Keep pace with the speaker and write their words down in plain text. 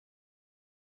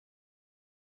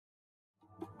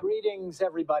Greetings,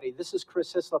 everybody. This is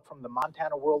Chris Hyslop from the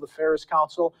Montana World Affairs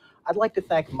Council. I'd like to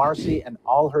thank Marcy and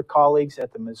all her colleagues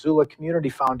at the Missoula Community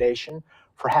Foundation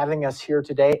for having us here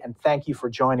today, and thank you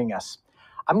for joining us.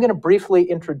 I'm going to briefly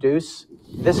introduce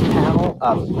this panel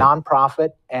of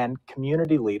nonprofit and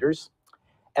community leaders,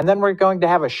 and then we're going to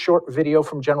have a short video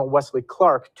from General Wesley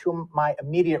Clark. To my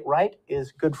immediate right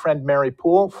is good friend Mary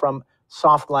Poole from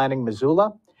Soft Landing,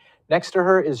 Missoula. Next to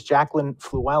her is Jacqueline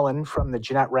Flewellen from the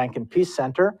Jeannette Rankin Peace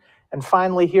Center. And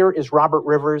finally, here is Robert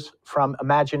Rivers from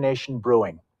Imagine Nation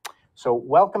Brewing. So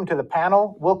welcome to the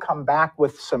panel. We'll come back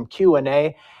with some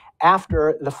Q&A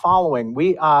after the following.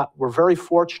 We're very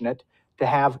fortunate to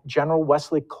have General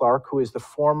Wesley Clark, who is the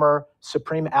former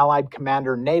Supreme Allied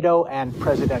Commander, NATO, and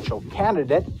presidential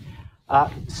candidate,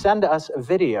 send us a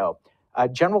video.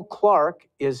 General Clark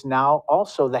is now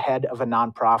also the head of a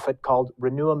nonprofit called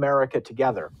Renew America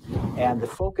Together. And the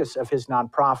focus of his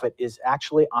nonprofit is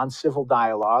actually on civil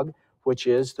dialogue, which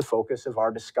is the focus of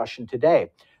our discussion today.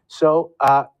 So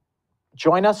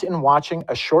join us in watching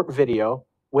a short video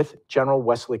with General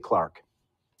Wesley Clark.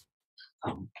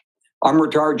 I'm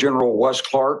retired General Wes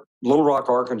Clark, Little Rock,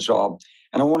 Arkansas,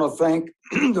 and I want to thank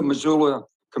the Missoula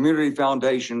Community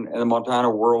Foundation and the Montana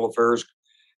World Affairs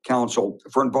Council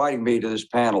for inviting me to this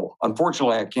panel.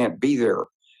 Unfortunately, I can't be there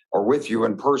or with you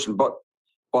in person, but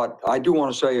I do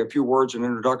want to say a few words in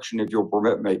introduction, if you'll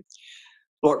permit me.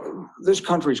 Look, this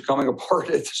country's coming apart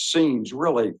at the seams,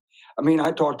 really. I mean,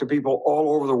 I talk to people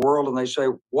all over the world and they say,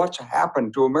 what's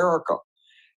happened to America?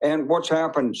 And what's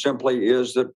happened simply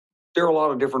is that there are a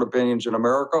lot of different opinions in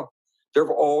America. There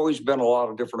have always been a lot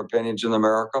of different opinions in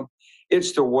America.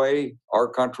 It's the way our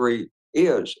country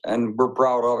is, and we're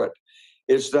proud of it.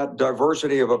 It's that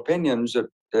diversity of opinions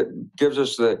that gives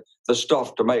us the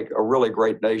stuff to make a really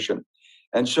great nation.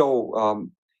 And so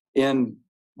in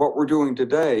what we're doing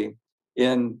today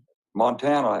in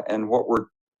Montana and what we're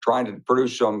trying to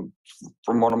produce from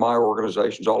one of my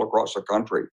organizations all across the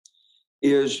country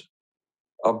is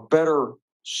a better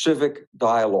civic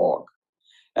dialogue.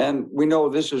 And we know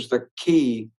this is the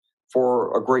key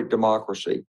for a great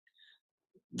democracy.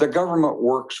 The government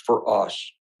works for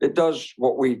us. It does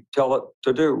what we tell it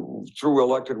to do through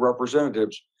elected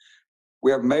representatives.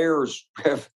 We have mayors, we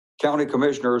have county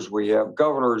commissioners, we have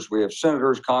governors, we have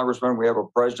senators, congressmen, we have a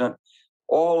president.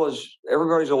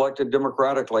 Everybody's elected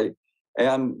democratically,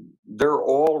 and they're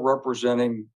all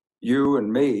representing you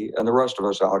and me and the rest of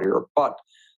us out here. But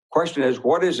the question is,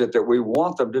 what is it that we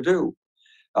want them to do?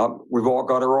 We've all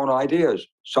got our own ideas.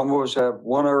 Some of us have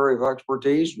one area of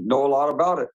expertise, know a lot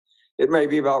about it. It may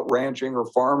be about ranching or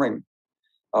farming.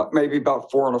 It may be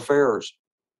about foreign affairs.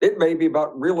 It may be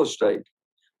about real estate.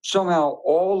 Somehow,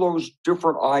 all those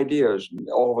different ideas,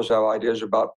 all of us have ideas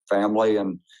about family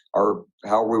and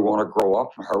how we want to grow up,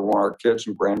 how we want our kids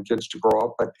and grandkids to grow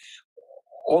up. But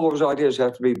all those ideas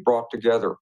have to be brought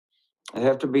together. They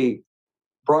have to be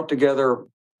brought together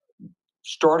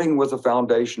starting with the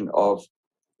foundation of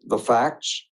the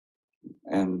facts,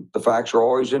 and the facts are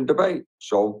always in debate.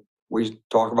 So we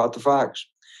talk about the facts,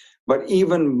 but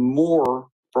even more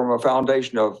from a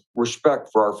foundation of respect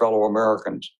for our fellow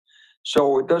Americans.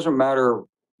 So it doesn't matter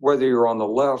whether you're on the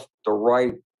left, the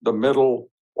right, the middle,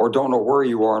 or don't know where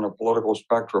you are on a political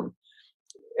spectrum.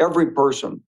 Every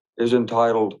person is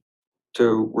entitled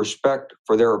to respect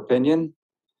for their opinion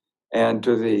and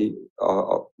to the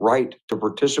right to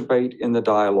participate in the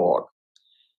dialogue.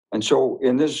 And so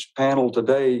in this panel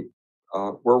today,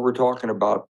 where we're talking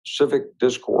about civic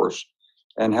discourse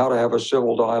and how to have a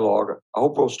civil dialogue, I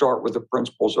hope we'll start with the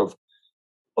principles of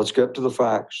let's get to the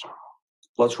facts.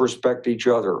 Let's respect each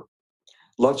other.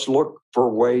 Let's look for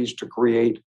ways to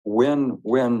create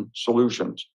win-win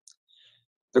solutions.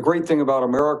 The great thing about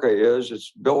America is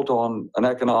it's built on an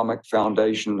economic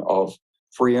foundation of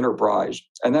free enterprise.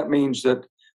 And that means that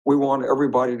we want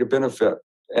everybody to benefit.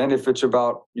 And if it's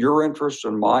about your interests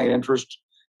and my interests,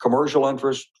 commercial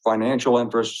interests, financial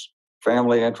interests,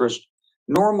 family interests,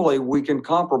 normally we can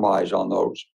compromise on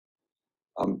those.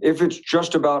 If it's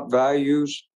just about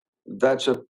values, that's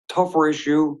a tougher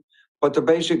issue, but the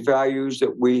basic values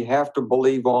that we have to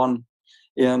believe on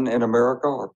in America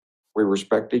are we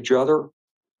respect each other,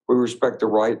 we respect the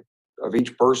right of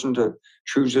each person to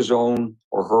choose his own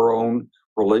or her own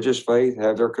religious faith,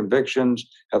 have their convictions,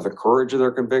 have the courage of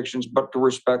their convictions, but to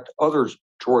respect others'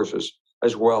 choices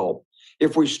as well.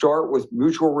 If we start with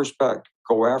mutual respect,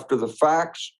 go after the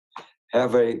facts,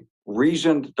 have a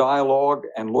reasoned dialogue,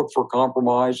 and look for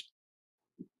compromise,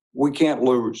 we can't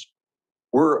lose.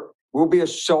 We'll be a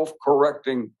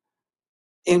self-correcting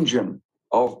engine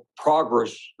of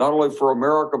progress, not only for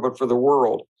America, but for the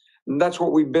world. And that's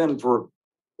what we've been for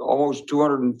almost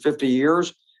 250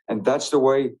 years. And that's the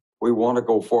way we want to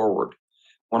go forward.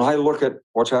 When I look at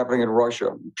what's happening in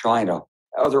Russia, China,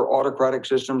 other autocratic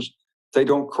systems, they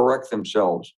don't correct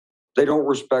themselves. They don't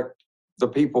respect the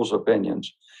people's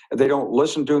opinions. They don't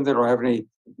listen to them. They don't have any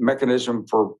mechanism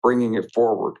for bringing it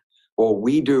forward. Well,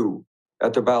 we do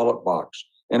at the ballot box,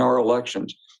 in our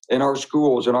elections, in our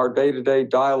schools, in our day-to-day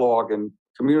dialogue and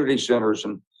community centers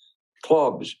and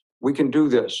clubs. We can do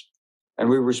this, and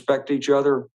we respect each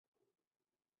other.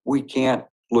 We can't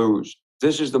lose.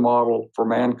 This is the model for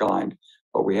mankind,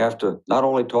 but we have to not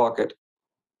only talk it,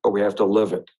 but we have to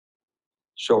live it.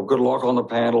 So good luck on the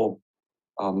panel.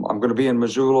 I'm going to be in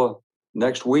Missoula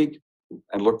next week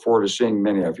and look forward to seeing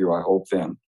many of you, I hope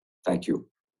then. Thank you.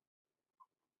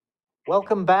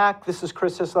 Welcome back. This is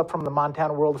Chris Hyslop from the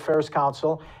Montana World Affairs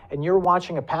Council, and you're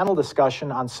watching a panel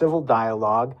discussion on civil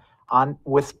dialogue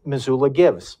with Missoula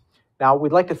Gives. Now,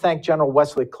 we'd like to thank General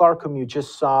Wesley Clark, whom you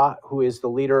just saw, who is the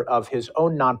leader of his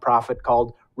own nonprofit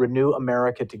called Renew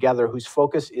America Together, whose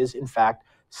focus is, in fact,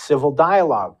 civil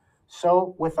dialogue.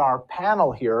 So with our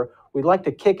panel here, we'd like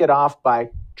to kick it off by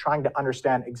trying to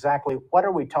understand exactly what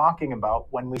are we talking about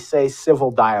when we say civil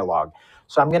dialogue.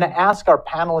 So I'm going to ask our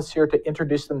panelists here to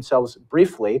introduce themselves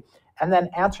briefly and then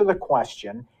answer the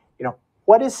question,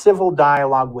 what is civil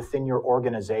dialogue within your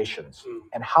organizations?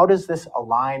 And how does this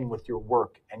align with your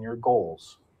work and your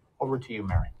goals? Over to you,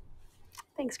 Mary.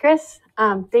 Thanks, Chris.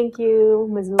 Thank you,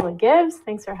 Missoula Gives.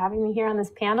 Thanks for having me here on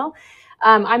this panel.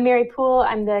 I'm Mary Poole.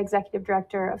 I'm the Executive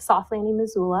Director of Soft Landing,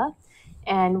 Missoula.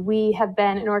 And we have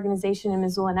been an organization in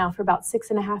Missoula now for about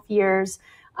 6.5 years,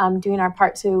 doing our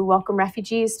part to welcome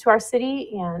refugees to our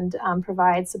city and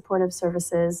provide supportive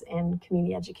services and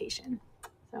community education.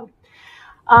 So,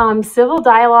 civil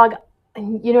dialogue,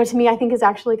 to me, I think is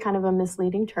actually kind of a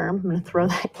misleading term. I'm going to throw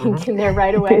that kink in there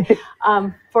right away.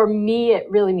 For me, it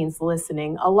really means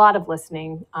listening, a lot of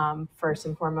listening, first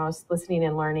and foremost, listening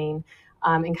and learning,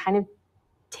 and kind of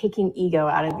taking ego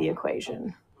out of the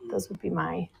equation. Those would be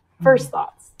my first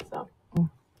thoughts. So.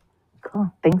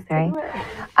 Cool. Thanks, Mary.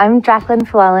 I'm Jacqueline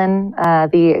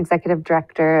Flewellen, the Executive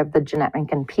Director of the Jeanette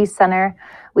Rankin Peace Center.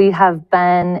 We have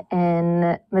been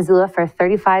in Missoula for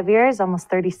 35 years, almost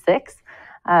 36.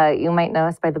 You might know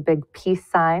us by the big peace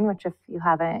sign, which if you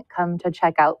haven't come to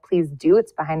check out, please do.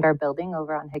 It's behind our building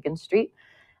over on Higgins Street.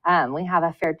 We have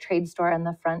a fair trade store in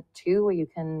the front too, where you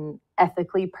can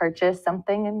ethically purchase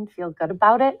something and feel good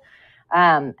about it.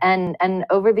 And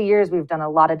over the years, we've done a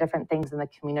lot of different things in the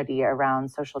community around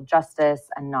social justice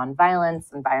and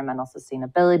nonviolence, environmental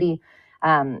sustainability.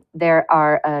 There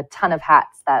are a ton of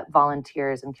hats that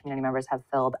volunteers and community members have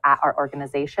filled at our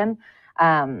organization.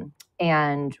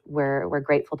 And we're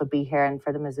grateful to be here and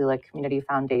for the Missoula Community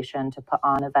Foundation to put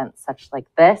on events such like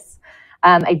this.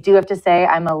 I do have to say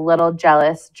I'm a little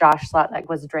jealous. Josh Slotnick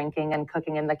was drinking and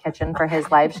cooking in the kitchen for his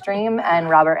live stream, and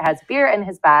Robert has beer in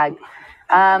his bag,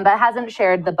 but hasn't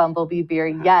shared the Bumblebee beer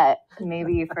yet,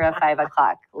 maybe for a 5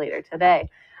 o'clock later today.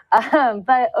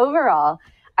 But overall,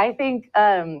 I think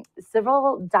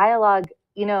civil dialogue,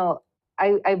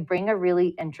 I bring a really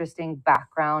interesting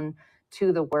background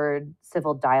to the word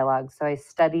civil dialogue. So I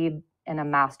studied in a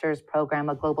master's program,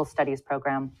 a global studies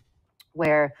program,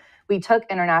 where we took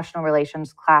international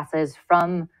relations classes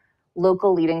from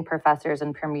local leading professors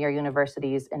in premier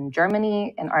universities in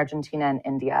Germany, in Argentina, and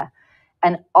India.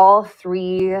 And all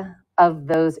three of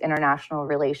those international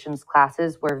relations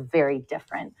classes were very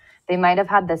different. They might have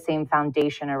had the same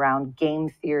foundation around game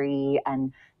theory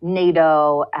and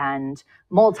NATO and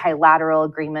multilateral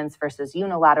agreements versus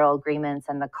unilateral agreements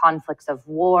and the conflicts of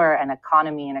war and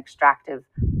economy and extractive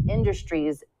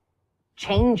industries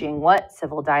changing what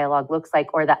civil dialogue looks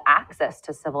like, or the access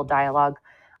to civil dialogue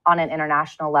on an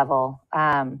international level.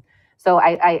 So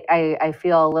I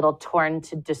feel a little torn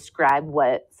to describe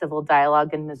what civil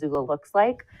dialogue in Missoula looks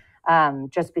like,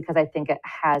 just because I think it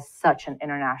has such an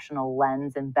international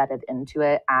lens embedded into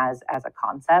it as a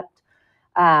concept.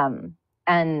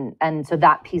 And so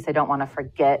that piece I don't want to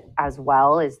forget as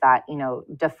well is that,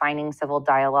 defining civil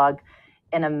dialogue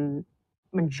in a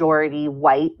majority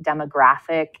white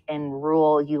demographic in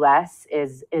rural US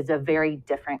is a very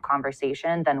different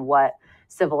conversation than what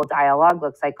civil dialogue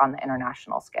looks like on the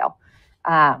international scale.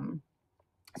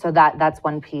 So that's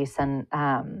one piece. And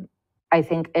I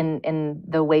think in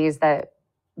the ways that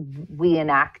we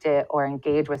enact it or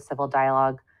engage with civil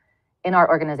dialogue in our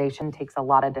organization takes a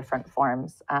lot of different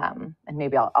forms. And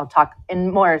maybe I'll talk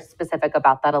in more specific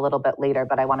about that a little bit later,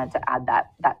 but I wanted to add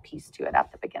that piece to it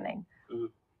at the beginning.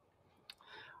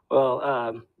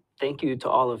 Well, thank you to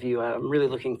all of you. I'm really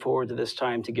looking forward to this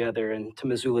time together, and to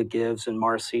Missoula Gives and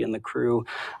Marcy and the crew.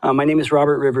 My name is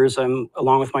Robert Rivers. I'm,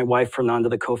 along with my wife, Fernanda,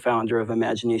 the co-founder of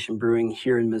Imagination Brewing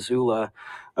here in Missoula.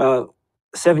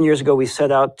 7 years ago, we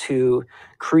set out to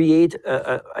create,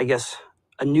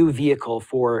 a new vehicle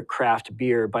for craft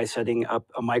beer by setting up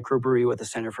a microbrewery with a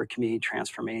Center for Community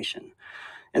Transformation.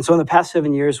 And so in the past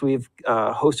 7 years, we've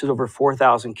hosted over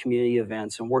 4,000 community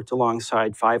events and worked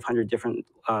alongside 500 different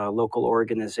local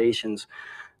organizations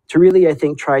to really, I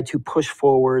think, try to push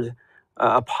forward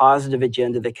a positive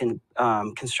agenda that can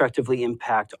constructively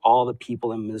impact all the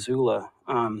people in Missoula.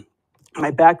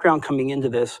 My background coming into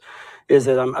this is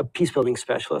that I'm a peacebuilding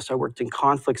specialist. I worked in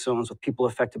conflict zones with people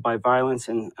affected by violence,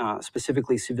 and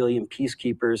specifically civilian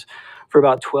peacekeepers, for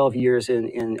about 12 years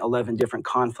in 11 different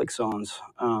conflict zones.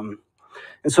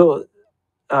 And so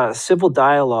civil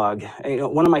dialogue,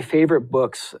 one of my favorite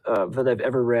books that I've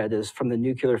ever read is from the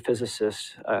nuclear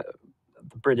physicist,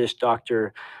 the British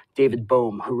Dr. David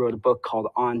Bohm, who wrote a book called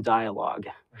On Dialogue.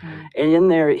 Mm-hmm. And in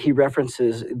there, he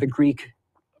references the Greek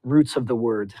roots of the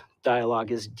word.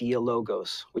 Dialogue is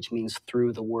dialogos, which means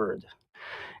through the word.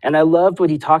 And I loved what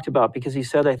he talked about, because he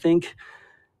said, I think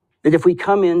that if we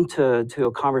come into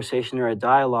a conversation or a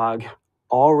dialogue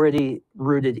already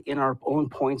rooted in our own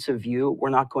points of view, we're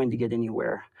not going to get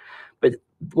anywhere. But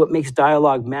what makes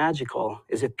dialogue magical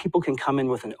is if people can come in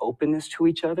with an openness to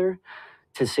each other,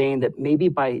 to saying that maybe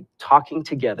by talking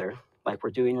together, like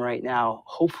we're doing right now,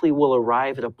 hopefully we'll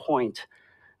arrive at a point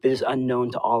that is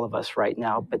unknown to all of us right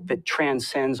now, but that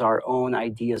transcends our own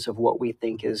ideas of what we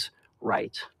think is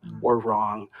right or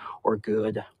wrong or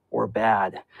good or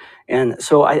bad. And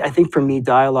so I think for me,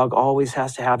 dialogue always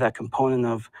has to have that component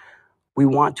of, we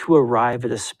want to arrive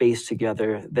at a space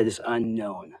together that is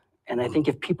unknown. And I think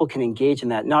if people can engage in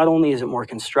that, not only is it more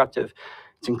constructive,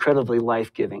 it's incredibly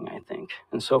life-giving, I think.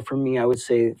 And so for me, I would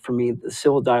say, the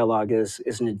civil dialogue is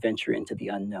an adventure into the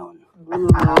unknown. Oh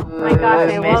my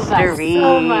gosh, I love that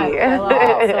so much. I love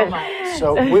that so much.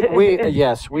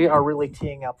 So we are really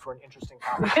teeing up for an interesting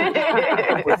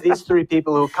conversation with these three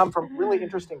people who come from really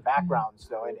interesting backgrounds,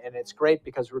 though, and it's great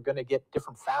because we're going to get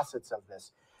different facets of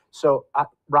this. So,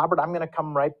 Robert, I'm going to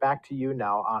come right back to you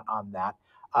now on that.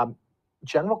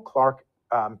 General Clark,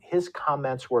 his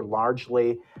comments were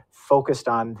largely focused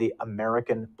on the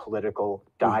American political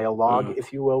dialogue,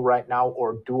 if you will, right now,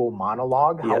 or dual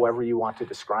monologue, however you want to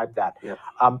describe that.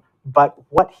 But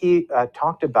what he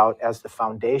talked about as the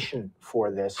foundation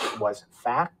for this was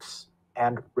facts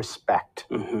and respect.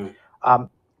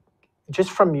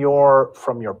 Just from your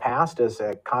past as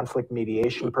a conflict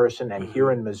mediation person and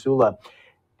here in Missoula,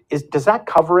 does that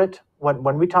cover it?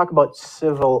 When we talk about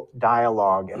civil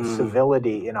dialogue and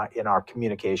civility in our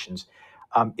communications,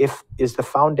 is the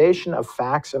foundation of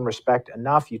facts and respect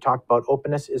enough? You talked about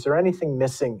openness. Is there anything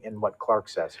missing in what Clark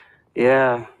says?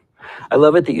 Yeah, I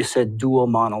love it that you said dual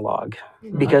monologue,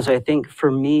 because I think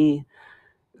for me,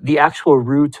 the actual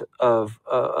root of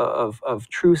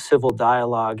true civil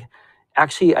dialogue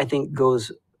actually, I think,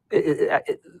 goes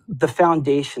the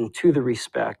foundation to the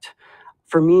respect.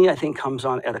 For me, I think comes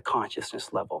on at a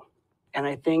consciousness level. And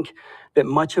I think that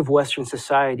much of Western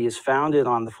society is founded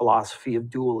on the philosophy of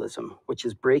dualism, which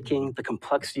is breaking the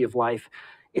complexity of life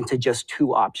into just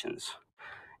two options.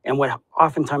 And what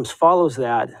oftentimes follows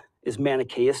that is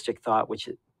Manichaeistic thought, which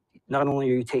not only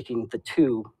are you taking the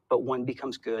two, but one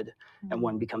becomes good and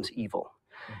one becomes evil.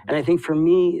 And I think for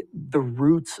me, the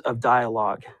roots of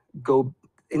dialogue go,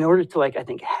 in order to, I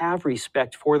think, have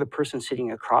respect for the person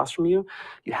sitting across from you,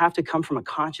 you have to come from a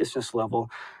consciousness level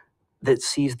that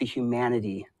sees the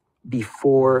humanity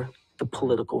before the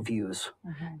political views.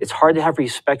 It's hard to have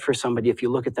respect for somebody if you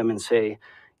look at them and say,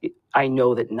 I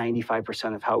know that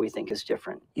 95% of how we think is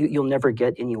different. You'll never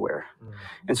get anywhere.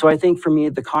 And so I think for me,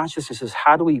 the consciousness is,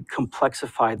 how do we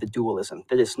complexify the dualism?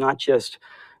 That it's not just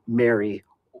Mary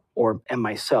and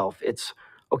myself. It's,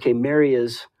 okay, Mary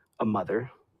is a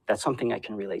mother. That's something I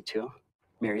can relate to.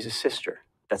 Mary's a sister.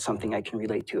 That's something I can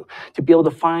relate to. To be able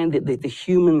to find the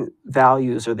human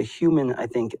values, or the human, I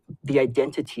think, the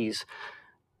identities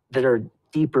that are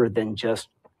deeper than just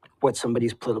what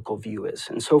somebody's political view is.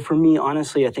 And so for me,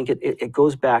 honestly, I think it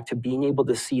goes back to being able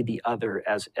to see the other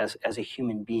as a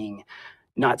human being,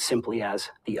 not simply as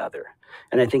the other.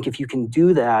 And I think if you can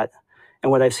do that,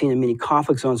 and what I've seen in many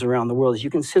conflict zones around the world is you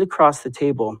can sit across the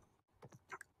table.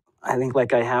 I think,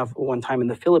 like I have one time in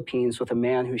the Philippines with a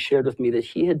man who shared with me that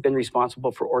he had been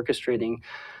responsible for orchestrating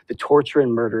the torture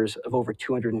and murders of over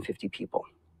 250 people.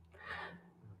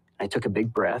 I took a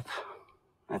big breath.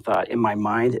 I thought, in my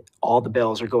mind, all the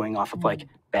bells are going off of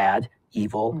bad,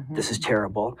 evil, this is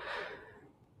terrible.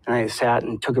 And I sat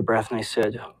and took a breath and I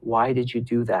said, why did you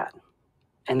do that?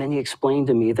 And then he explained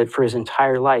to me that for his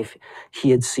entire life, he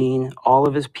had seen all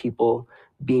of his people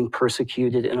being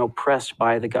persecuted and oppressed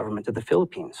by the government of the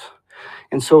Philippines.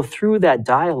 And so through that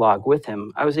dialogue with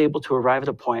him, I was able to arrive at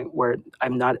a point where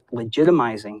I'm not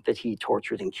legitimizing that he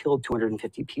tortured and killed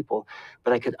 250 people,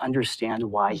 but I could understand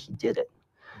why he did it.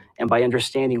 And by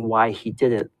understanding why he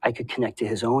did it, I could connect to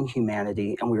his own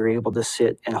humanity, and we were able to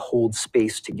sit and hold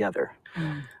space together.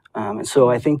 And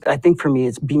so I think for me,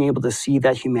 it's being able to see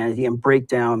that humanity and break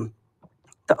down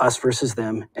the us versus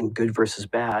them and good versus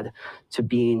bad to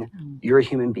being, you're a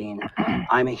human being,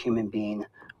 I'm a human being,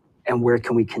 and where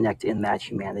can we connect in that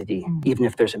humanity, even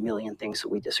if there's a million things that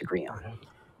we disagree on.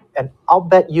 And I'll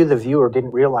bet you, the viewer,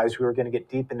 didn't realize we were going to get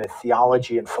deep into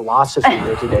theology and philosophy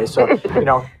here today. So,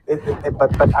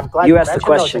 but I'm glad you asked the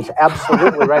question. Those.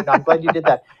 Absolutely right. No, I'm glad you did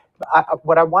that.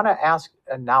 What I want to ask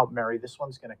now, Mary, this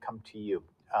one's going to come to you,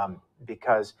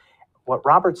 because what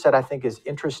Robert said, I think, is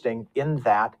interesting in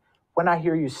that when I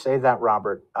hear you say that,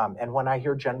 Robert, and when I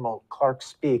hear General Clark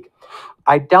speak,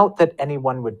 I doubt that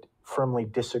anyone would firmly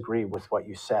disagree with what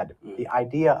you said. The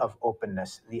idea of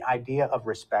openness, the idea of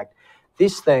respect,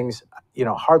 these things,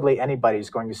 hardly anybody's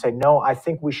going to say, no, I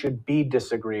think we should be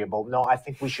disagreeable. No, I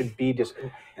think we should be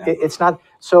It's not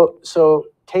so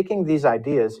taking these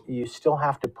ideas, you still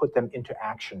have to put them into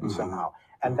action somehow.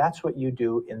 And that's what you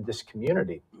do in this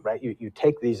community, right? You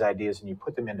take these ideas and you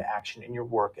put them into action in your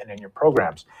work and in your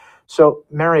programs. So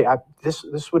Mary,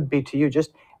 this would be to you,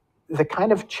 just the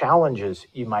kind of challenges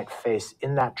you might face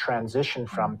in that transition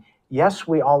from, yes,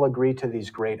 we all agree to these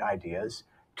great ideas,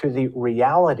 to the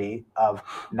reality of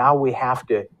now we have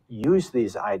to use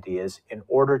these ideas in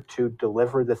order to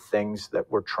deliver the things that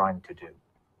we're trying to do.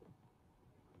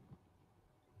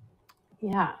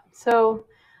 Yeah. So,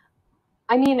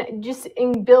 I mean, just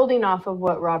in building off of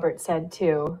what Robert said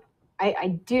too,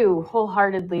 I do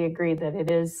wholeheartedly agree that it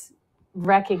is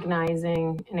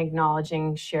recognizing and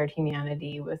acknowledging shared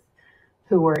humanity with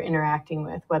who we're interacting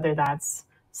with, whether that's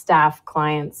staff,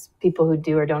 clients, people who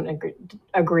do or don't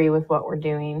agree with what we're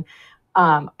doing.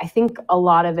 I think a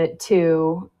lot of it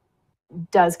too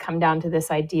does come down to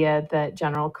this idea that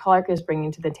General Clark is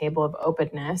bringing to the table of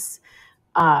openness,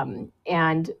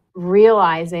 and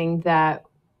realizing that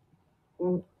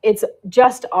it's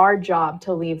just our job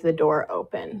to leave the door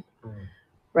open,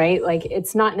 right? Like,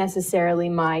 it's not necessarily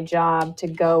my job to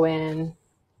go in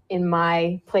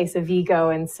my place of ego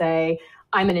and say,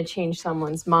 I'm going to change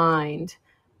someone's mind,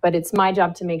 but it's my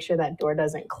job to make sure that door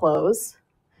doesn't close.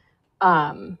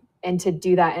 And to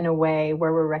do that in a way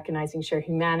where we're recognizing shared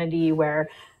humanity, where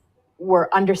we're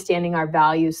understanding our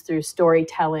values through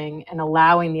storytelling and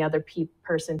allowing the other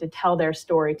person to tell their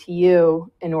story to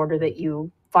you in order that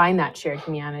you find that shared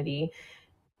humanity.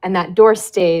 And that door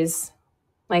stays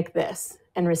like this,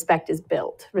 and respect is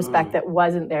built. Respect that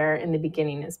wasn't there in the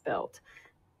beginning is built.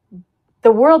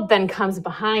 The world then comes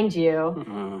behind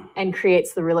you and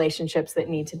creates the relationships that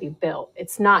need to be built.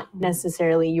 It's not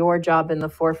necessarily your job in the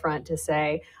forefront to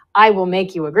say, I will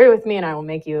make you agree with me and I will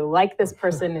make you like this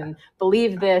person and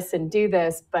believe this and do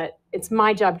this, but it's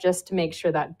my job just to make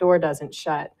sure that door doesn't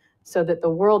shut so that the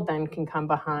world then can come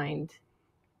behind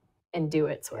and do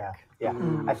its work. Yeah.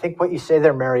 I think what you say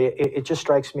there, Mary, it just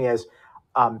strikes me as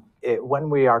when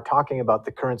we are talking about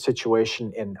the current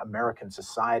situation in American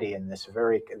society and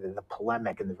the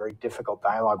polemic and the very difficult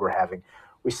dialogue we're having,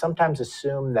 we sometimes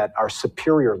assume that our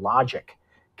superior logic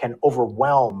can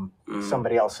overwhelm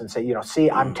somebody else and say,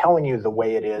 see, I'm telling you the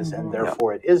way it is, and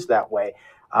therefore it is that way.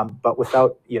 But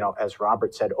without, as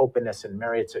Robert said, openness, and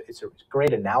Mary, it's a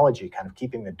great analogy, kind of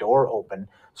keeping the door open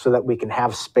so that we can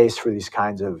have space for these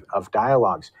kinds of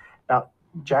dialogues. Now,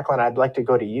 Jacqueline, I'd like to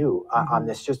go to you on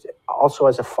this, just also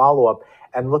as a follow-up,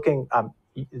 and looking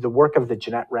the work of the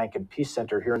Jeannette Rankin Peace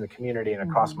Center here in the community and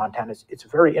across Montana. It's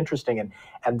very interesting,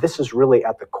 and this is really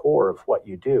at the core of what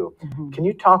you do. Can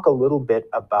you talk a little bit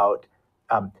about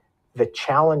the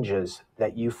challenges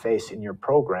that you face in your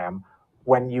program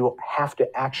when you have to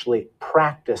actually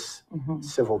practice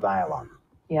civil dialogue?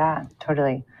 Yeah,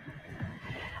 totally.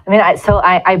 I mean,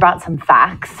 I brought some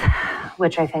facts,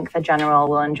 which I think the general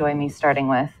will enjoy me starting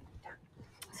with.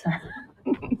 So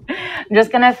I'm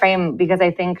just going to frame, because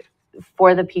I think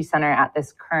for the Peace Center at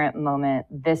this current moment,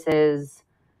 this is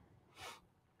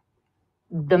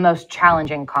the most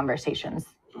challenging conversations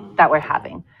that we're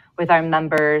having with our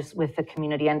members, with the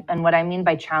community. And what I mean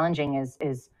by challenging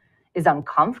is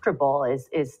uncomfortable,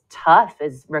 is tough,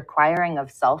 is requiring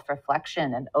of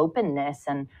self-reflection and openness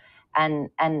and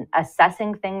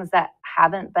assessing things that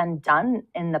haven't been done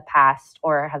in the past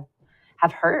or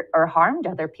have hurt or harmed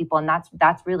other people. And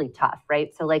that's really tough,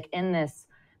 right? So like in this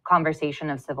conversation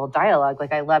of civil dialogue.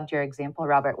 Like, I loved your example,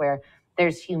 Robert, where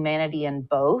there's humanity in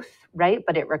both, right?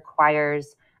 But it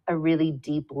requires a really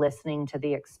deep listening to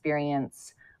the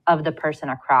experience of the person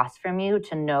across from you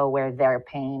to know where their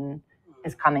pain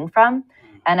is coming from.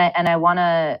 And I want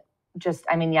to just,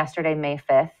 I mean, yesterday, May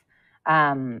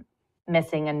 5th,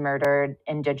 missing and murdered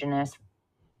Indigenous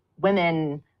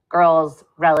women, girls,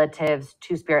 relatives,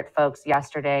 Two-Spirit folks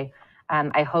yesterday.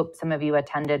 I hope some of you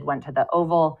attended, went to the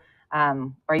Oval,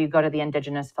 or you go to the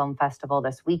Indigenous Film Festival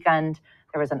this weekend.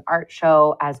 There was an art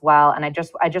show as well. And I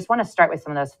just want to start with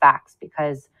some of those facts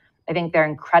because I think they're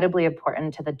incredibly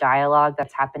important to the dialogue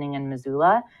that's happening in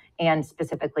Missoula and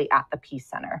specifically at the Peace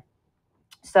Center.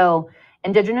 So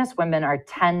Indigenous women are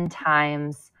 10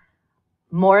 times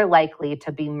more likely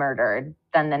to be murdered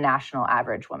than the national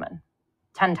average woman,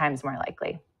 10 times more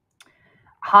likely.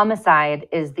 Homicide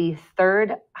is the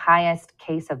third highest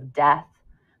case of death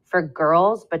for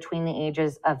girls between the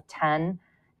ages of 10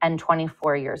 and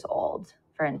 24 years old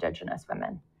for Indigenous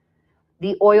women.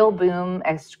 The oil boom,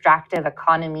 extractive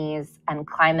economies, and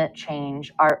climate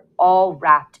change are all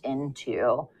wrapped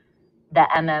into the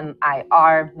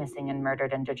MMIR, Missing and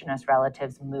Murdered Indigenous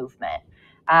Relatives movement.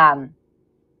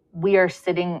 We are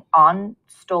sitting on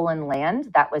stolen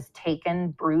land that was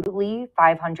taken brutally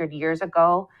 500 years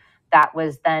ago, that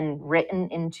was then written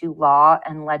into law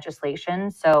and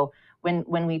legislation. So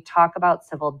when we talk about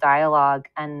civil dialogue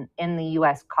and in the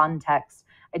US context,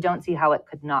 I don't see how it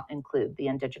could not include the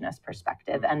Indigenous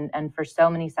perspective. And for so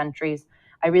many centuries,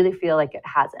 I really feel like it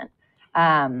hasn't.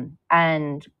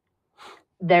 And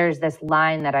there's this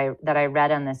line that I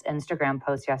read on this Instagram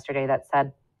post yesterday that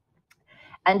said,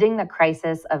 ending the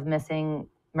crisis of missing,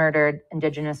 murdered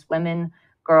Indigenous women,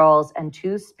 girls, and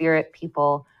Two-Spirit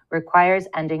people requires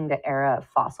ending the era of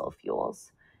fossil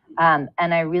fuels. And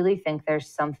I really think there's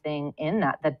something in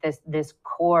that this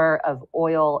core of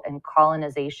oil and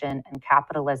colonization and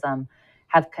capitalism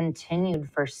have continued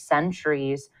for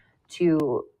centuries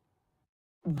to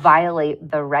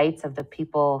violate the rights of the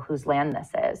people whose land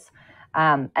this is.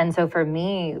 And so for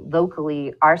me,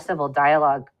 locally, our civil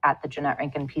dialogue at the Jeannette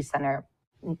Rankin Peace Center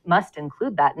must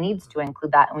include that, needs to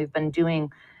include that. And we've been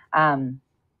doing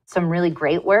some really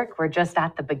great work. We're just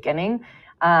at the beginning.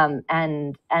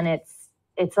 And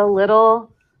it's a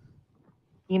little,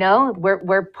 you know,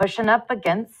 we're pushing up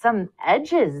against some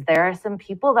edges. There are some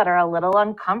people that are a little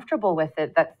uncomfortable with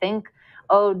it, that think,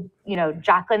 oh, you know,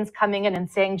 Jacqueline's coming in and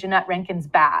saying Jeannette Rankin's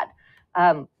bad.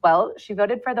 Well, she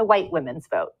voted for the white women's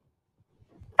vote.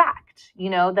 Fact, you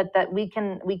know, that we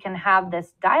can have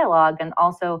this dialogue and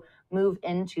also move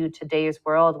into today's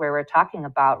world where we're talking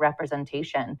about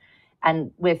representation,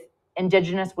 and with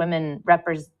Indigenous women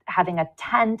having a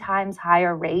 10 times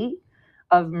higher rate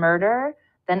of murder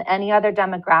than any other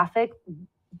demographic.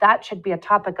 That should be a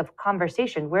topic of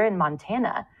conversation. We're in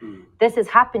Montana. This is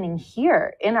happening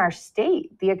here in our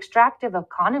state. The extractive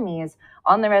economies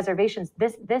on the reservations,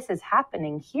 this is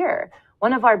happening here.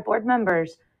 One of our board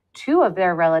members, 2 of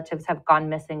their relatives have gone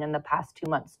missing in the past 2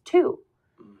 months, 2.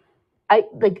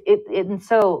 And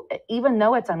so even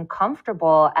though it's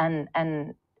uncomfortable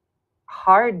and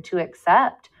hard to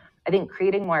accept, I think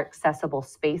creating more accessible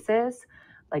spaces,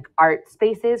 like art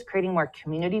spaces, creating more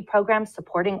community programs,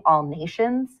 supporting All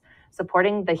Nations,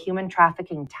 supporting the Human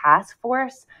Trafficking Task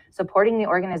Force, supporting the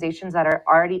organizations that are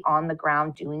already on the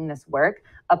ground doing this work,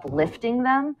 uplifting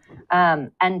them,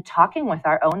 and talking with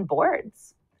our own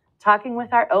boards, talking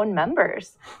with our own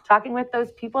members, talking with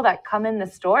those people that come in the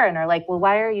store and are like, well,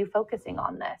 why are you focusing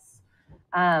on this?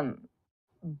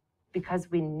 Because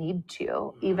we need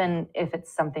to, even if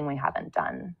it's something we haven't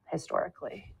done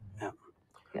historically.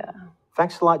 Yeah.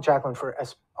 Thanks a lot, Jacqueline, for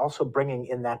also bringing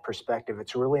in that perspective.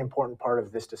 It's a really important part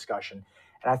of this discussion.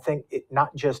 And I think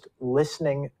not just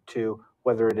listening to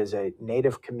whether it is a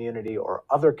Native community or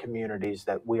other communities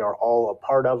that we are all a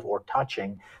part of or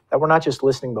touching, that we're not just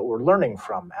listening, but we're learning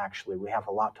from, actually. We have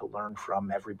a lot to learn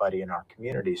from everybody in our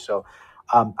community. So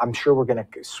I'm sure we're going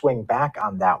to swing back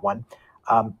on that one.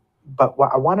 But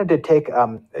I wanted to take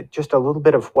just a little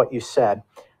bit of what you said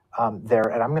there,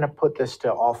 and I'm going to put this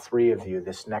to all 3 of you,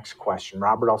 this next question.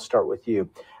 Robert, I'll start with you.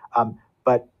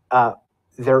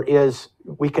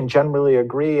 We can generally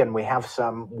agree, and we have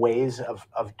some ways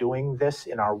of doing this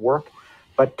in our work,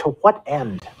 but to what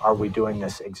end are we doing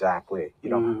this exactly? You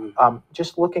know,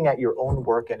 just looking at your own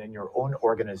work and in your own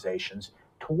organizations,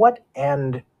 to what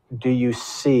end do you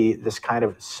see this kind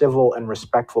of civil and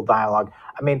respectful dialogue?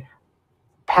 I mean,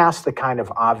 past the kind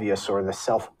of obvious or the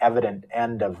self-evident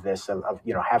end of this, of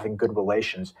you know, having good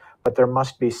relations, but there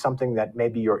must be something that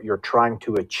maybe you're trying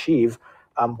to achieve,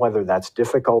 whether that's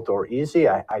difficult or easy,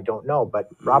 I don't know. But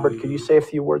Robert, could you say a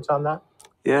few words on that?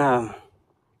 Yeah.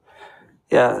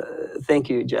 Yeah, thank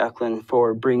you, Jacqueline,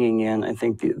 for bringing in, I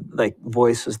think, the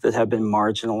voices that have been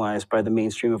marginalized by the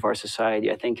mainstream of our society.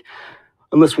 I think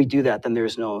unless we do that, then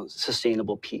there's no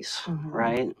sustainable peace,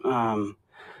 right?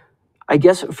 I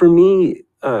guess for me,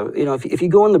 if you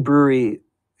go in the brewery,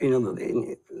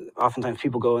 oftentimes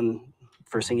people go and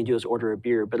first thing you do is order a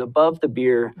beer, but above the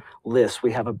beer list,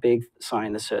 we have a big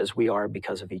sign that says, "We are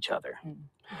because of each other."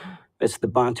 It's the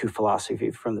Bantu philosophy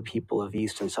from the people of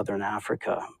East and Southern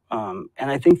Africa.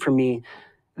 And I think for me,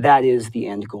 that is the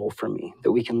end goal for me,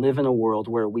 that we can live in a world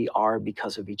where we are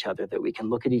because of each other, that we can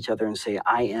look at each other and say,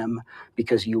 I am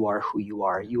because you are who you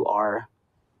are. You are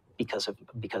because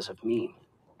of me.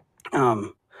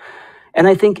 And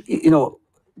I think, in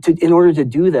order to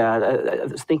do that, I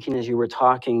was thinking as you were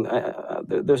talking,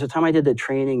 there's a time I did a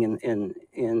training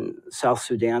in South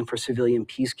Sudan for civilian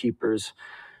peacekeepers.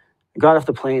 Got off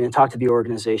the plane and talked to the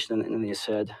organization, and they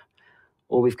said,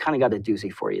 well, we've kind of got a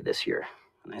doozy for you this year.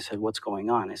 And I said, what's going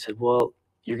on? I said, well,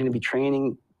 you're going to be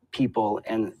training people,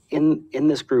 and in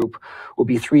this group will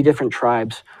be 3 different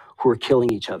tribes who are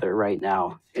killing each other right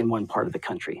now in one part of the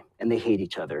country, and they hate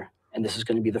each other. And this is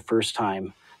going to be the first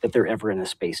time that they're ever in a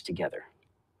space together.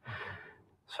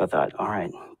 So I thought, all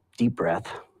right, deep breath.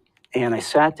 And I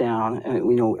sat down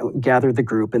and, gathered the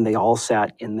group, and they all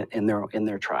sat in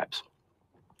their tribes.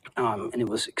 And it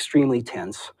was extremely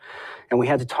tense. And we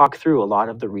had to talk through a lot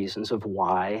of the reasons of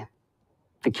why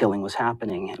the killing was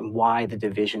happening and why the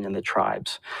division in the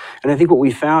tribes. And I think what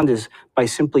we found is by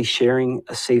simply sharing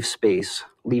a safe space,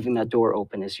 leaving that door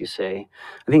open, as you say,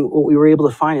 I think what we were able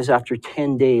to find is after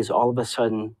 10 days, all of a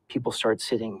sudden, people start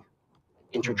sitting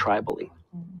intertribally.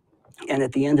 And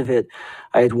at the end of it,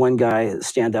 I had one guy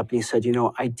stand up and he said,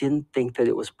 I didn't think that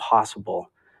it was possible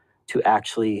to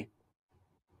actually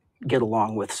get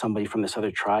along with somebody from this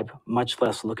other tribe, much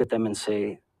less look at them and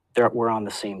say, we're on the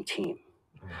same team.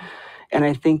 And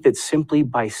I think that simply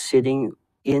by sitting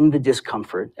in the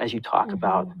discomfort, as you talk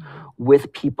about,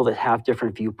 with people that have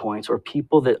different viewpoints or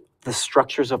people that the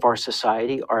structures of our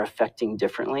society are affecting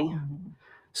differently,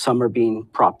 some are being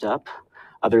propped up,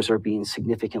 others are being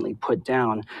significantly put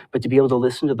down, but to be able to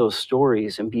listen to those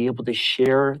stories and be able to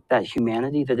share that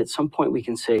humanity, that at some point we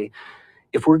can say,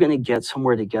 if we're going to get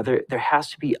somewhere together, there has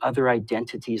to be other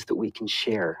identities that we can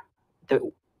share, that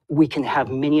we can have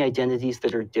many identities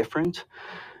that are different,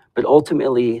 but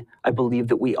ultimately, I believe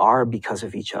that we are because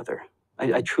of each other.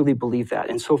 I truly believe that.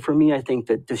 And so for me, I think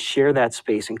that to share that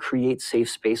space and create safe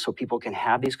space so people can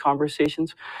have these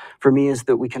conversations, for me is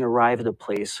that we can arrive at a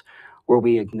place where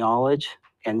we acknowledge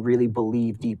and really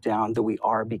believe deep down that we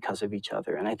are because of each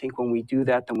other. And I think when we do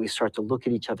that, then we start to look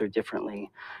at each other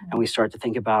differently, and we start to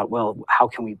think about, well, how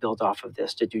can we build off of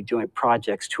this to do joint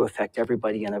projects to affect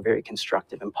everybody in a very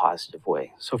constructive and positive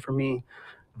way. So for me,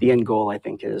 the end goal, I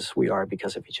think, is we are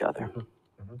because of each other.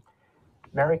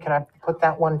 Mary, can I put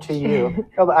that one to you?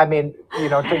 I mean, I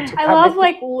love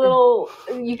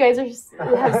you guys have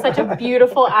such a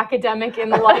beautiful academic in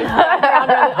life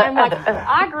background. I'm like,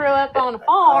 I grew up on a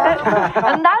farm.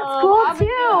 And that's cool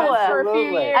too. For a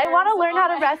few years. I want to learn how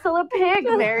to wrestle a pig,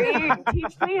 Mary.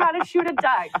 Teach me how to shoot a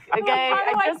duck. Okay,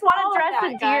 I just want to dress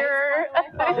a deer.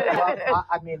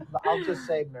 I'll just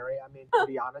say, Mary, to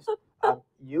be honest,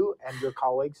 you and your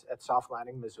colleagues at Soft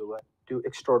Landing, Missoula, do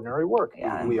extraordinary work.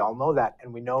 Yeah. We all know that,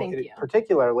 and we know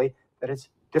particularly that it's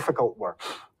difficult work.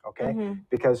 Okay,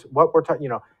 because what we're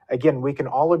talking, again, we can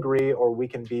all agree, or we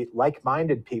can be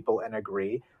like-minded people and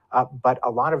agree, but a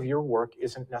lot of your work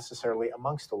isn't necessarily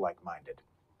amongst the like-minded.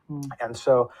 And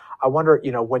so I wonder,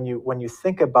 when you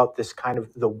think about this kind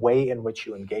of the way in which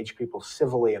you engage people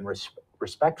civilly and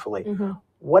respectfully,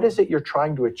 what is it you're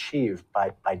trying to achieve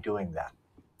by doing that?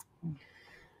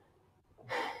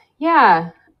 Yeah,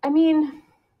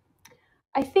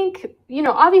 I think,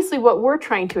 obviously what we're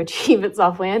trying to achieve at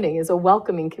Soft Landing is a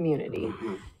welcoming community,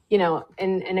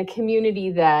 and a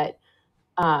community that,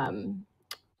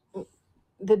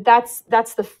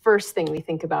 that's the first thing we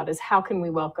think about is how can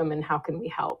we welcome and how can we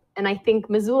help? And I think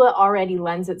Missoula already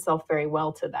lends itself very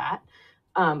well to that.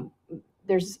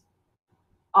 There's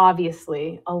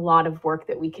obviously a lot of work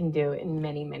that we can do in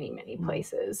many, many, many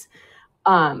places.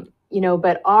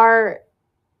 But our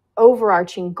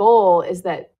overarching goal is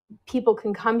that people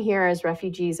can come here as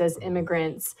refugees, as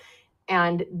immigrants,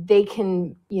 and they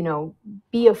can,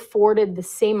 be afforded the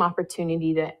same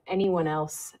opportunity that anyone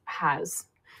else has.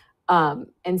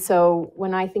 And so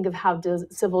when I think of how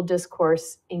civil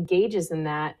discourse engages in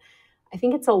that, I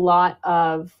think it's a lot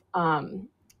of,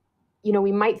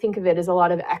 we might think of it as a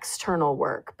lot of external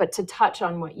work, but to touch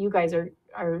on what you guys are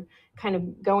are kind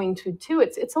of going to too.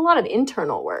 It's a lot of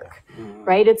internal work,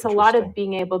 right? It's a lot of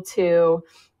being able to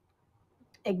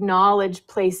acknowledge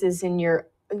places in your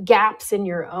gaps in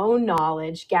your own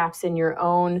knowledge, gaps in your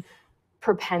own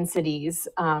propensities,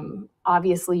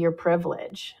 obviously your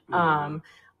privilege,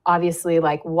 obviously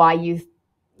like why you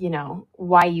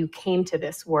came to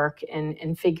this work,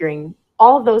 and figuring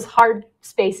all of those hard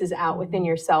spaces out within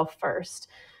yourself first,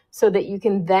 so that you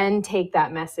can then take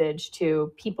that message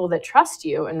to people that trust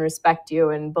you and respect you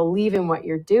and believe in what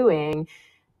you're doing,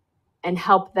 and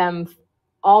help them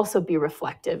also be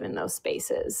reflective in those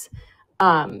spaces.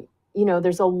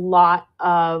 There's a lot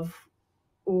of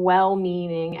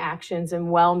well-meaning actions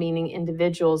and well-meaning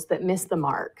individuals that miss the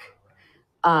mark.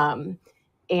 I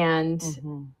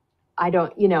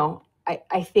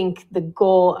think the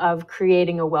goal of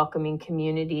creating a welcoming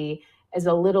community is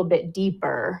a little bit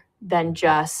deeper than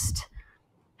just,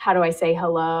 how do I say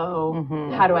hello?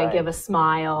 How do I give a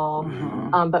smile?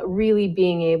 But really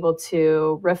being able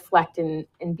to reflect and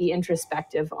be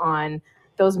introspective on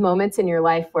those moments in your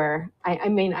life where,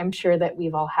 I'm sure that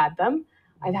we've all had them.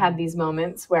 I've had these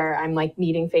moments where I'm like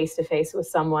meeting face to face with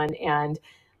someone, and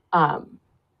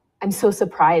I'm so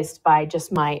surprised by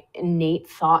just my innate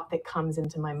thought that comes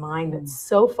into my mind that's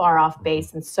so far off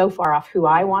base and so far off who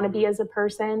I want to be as a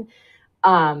person.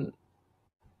 And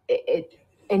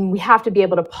we have to be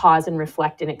able to pause and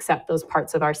reflect and accept those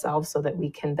parts of ourselves so that we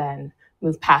can then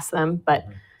move past them. But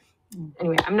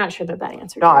anyway, I'm not sure that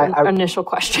answered your initial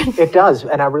question. It does.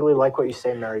 And I really like what you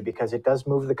say, Mary, because it does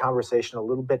move the conversation a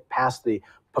little bit past the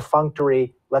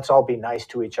perfunctory, let's all be nice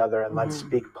to each other and let's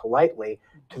speak politely,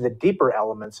 to the deeper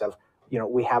elements of,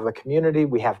 we have a community,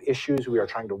 we have issues, we are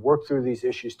trying to work through these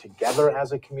issues together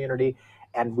as a community,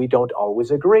 and we don't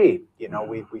always agree.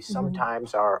 We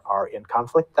sometimes are in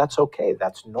conflict. That's okay.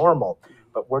 That's normal.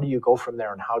 But where do you go from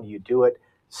there, and how do you do it?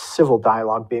 Civil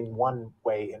dialogue being one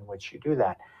way in which you do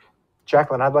that.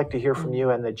 Jacqueline, I'd like to hear from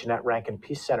you and the Jeannette Rankin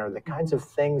Peace Center, the kinds of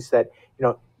things that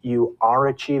you are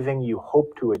achieving, you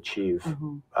hope to achieve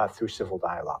through civil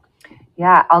dialogue.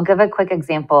 Yeah, I'll give a quick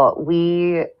example.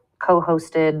 We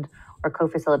co-hosted or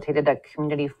co-facilitated a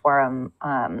community forum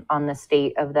on the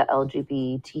state of the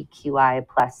LGBTQI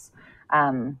plus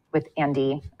with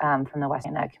Andy from the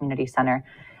Wesley Community Center.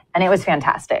 And it was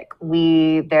fantastic.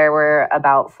 There were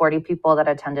about 40 people that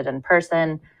attended in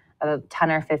person,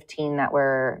 10 or 15 that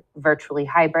were virtually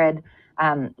hybrid.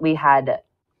 We had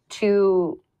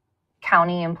 2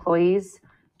 county employees,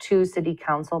 2 city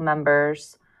council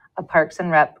members, a Parks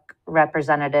and Rep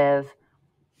representative,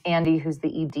 Andy, who's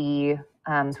the ED.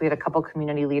 So we had a couple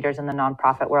community leaders in the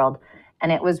nonprofit world,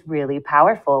 and it was really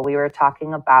powerful. We were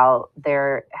talking about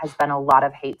there has been a lot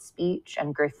of hate speech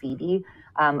and graffiti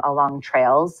along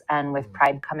trails, and with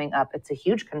Pride coming up, it's a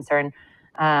huge concern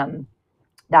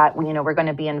that we're going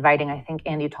to be inviting. I think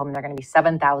Andy told me there are going to be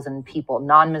 7,000 people,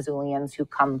 non-Missoulians, who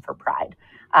come for Pride,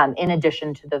 in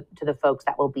addition to the folks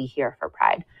that will be here for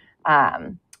Pride.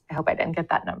 I hope I didn't get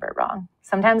that number wrong.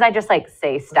 Sometimes I just say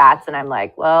stats and I'm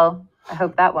like, well, I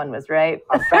hope that one was right.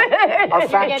 Our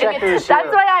fact checkers. That's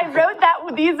why I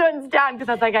wrote these ones down, because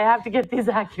I was like, I have to get these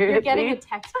accurately. You're getting a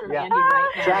text from Andy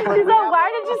right now. Jacqueline, she's like, why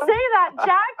did you say that,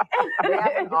 Jack? We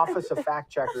have an office of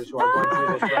fact checkers who are going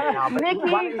through this right now. But Nikki,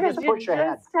 why don't you just push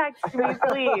ahead? Text me,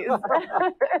 please.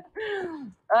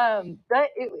 But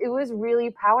it was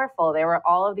really powerful. There were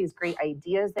all of these great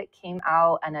ideas that came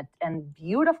out, and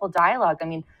beautiful dialogue. I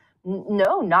mean,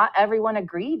 no, not everyone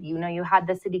agreed. You had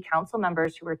the city council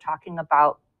members who were talking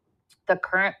about the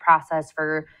current process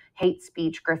for hate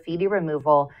speech, graffiti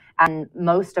removal, and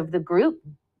most of the group,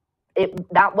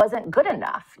 that wasn't good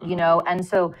enough, And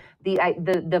so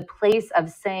the place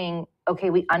of saying, okay,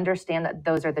 we understand that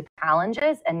those are the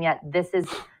challenges, and yet this is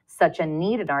such a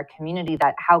need in our community,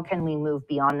 that how can we move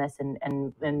beyond this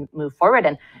and move forward?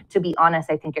 And to be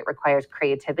honest, I think it requires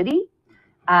creativity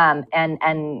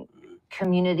and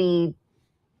community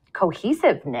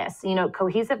cohesiveness.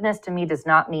 Cohesiveness to me does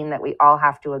not mean that we all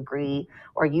have to agree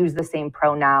or use the same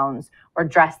pronouns or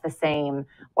dress the same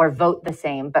or vote the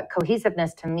same. But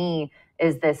cohesiveness to me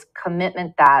is this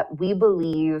commitment that we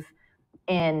believe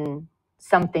in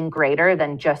something greater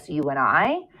than just you and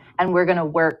I, and we're going to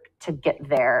work to get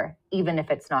there, even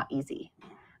if it's not easy.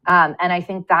 And I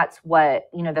think that's what,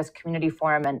 this community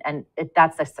forum and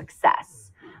that's a success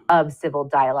of civil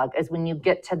dialogue, is when you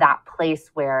get to that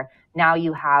place where now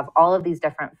you have all of these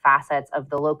different facets of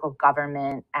the local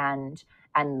government and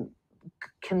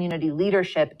community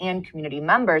leadership and community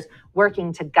members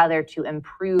working together to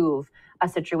improve a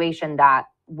situation that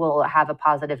will have a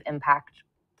positive impact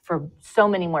for so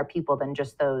many more people than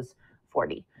just those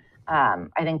 40. I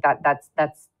think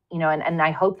that's and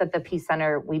I hope that the Peace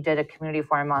Center, we did a community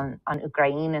forum on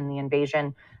Ukraine and the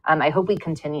invasion. I hope we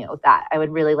continue that. I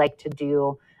would really like to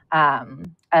do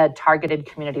a targeted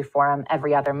community forum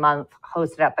every other month,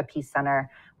 hosted at the Peace Center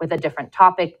with a different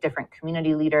topic, different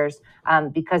community leaders,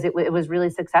 because it was really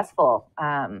successful.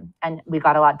 And we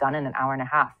got a lot done in an hour and a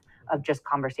half of just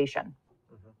conversation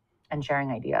and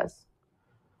sharing ideas.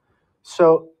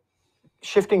 So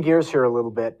shifting gears here a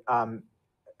little bit,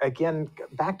 again,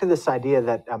 back to this idea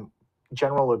that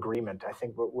general agreement. I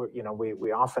think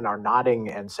we often are nodding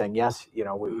and saying, yes,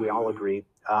 we all agree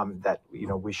that,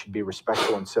 we should be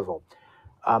respectful and civil.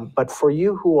 But for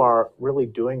you who are really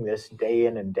doing this day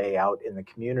in and day out in the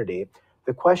community,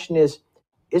 the question is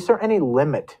there any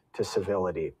limit to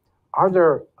civility? Are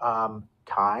there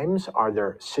times, are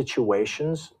there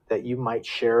situations that you might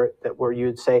share where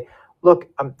you'd say, look,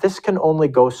 this can only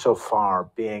go so far,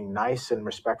 being nice and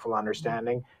respectful,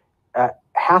 understanding,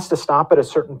 has to stop at a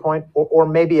certain point, or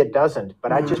maybe it doesn't.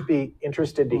 But I'd just be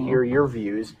interested to hear your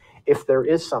views if there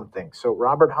is something. So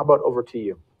Robert, how about over to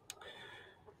you?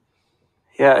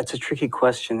 Yeah, it's a tricky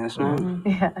question, isn't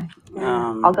it?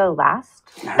 Yeah. I'll go last.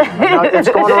 No, it's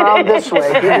going around this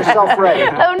way. Get yourself ready.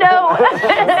 Oh,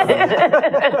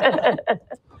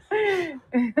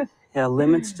 no. Yeah,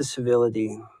 limits to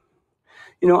civility.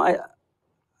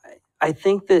 I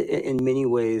think that in many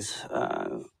ways,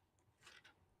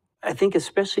 I think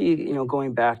especially,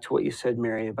 going back to what you said,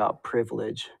 Mary, about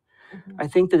privilege, I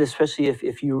think that especially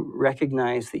if you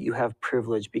recognize that you have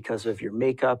privilege because of your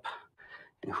makeup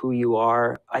and who you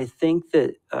are, I think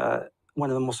that one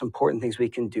of the most important things we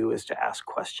can do is to ask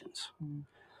questions.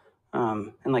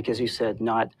 And like, as you said,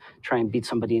 not try and beat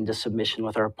somebody into submission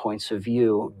with our points of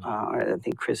view. I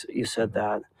think, Chris, you said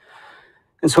that.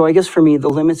 And so I guess for me, the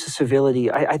limits to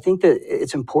civility, I think that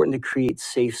it's important to create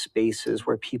safe spaces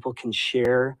where people can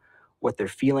share what they're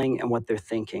feeling and what they're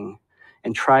thinking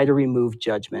and try to remove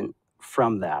judgment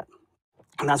from that.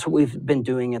 And that's what we've been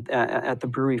doing at the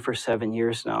brewery for 7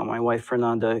 years now. My wife,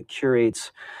 Fernanda,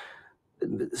 curates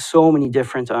so many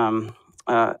different,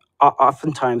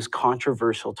 oftentimes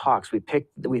controversial talks. We pick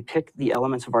the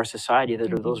elements of our society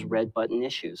that are those red button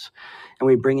issues, and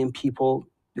we bring in people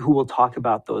who will talk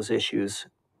about those issues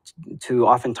to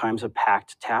oftentimes a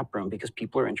packed tap room, because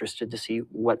people are interested to see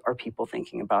what are people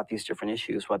thinking about these different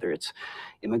issues, whether it's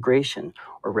immigration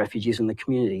or refugees in the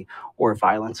community or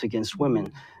violence against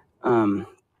women. And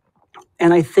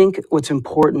I think what's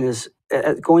important is,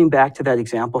 going back to that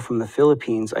example from the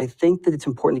Philippines, I think that it's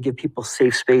important to give people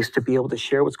safe space to be able to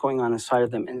share what's going on inside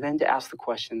of them, and then to ask the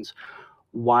questions,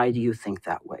 why do you think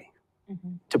that way?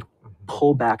 To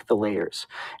pull back the layers.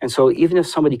 And so even if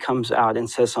somebody comes out and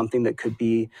says something that could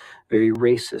be very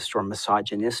racist or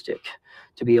misogynistic,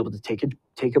 to be able to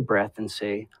take a breath and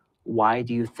say, why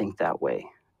do you think that way?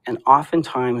 And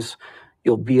oftentimes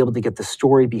you'll be able to get the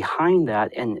story behind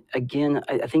that. And again,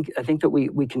 I think that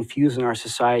we confuse in our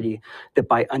society that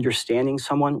by understanding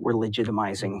someone, we're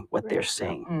legitimizing what they're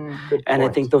saying. And I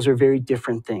think those are very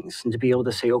different things. And to be able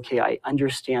to say, okay, I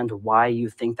understand why you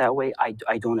think that way.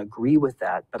 I don't agree with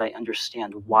that, but I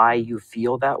understand why you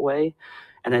feel that way.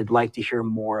 And I'd like to hear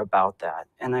more about that.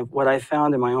 And what I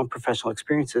found in my own professional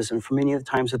experiences, and for many of the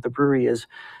times at the brewery, is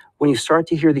when you start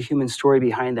to hear the human story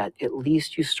behind that, at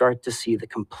least you start to see the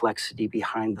complexity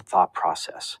behind the thought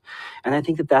process. And I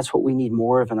think that that's what we need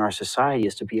more of in our society,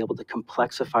 is to be able to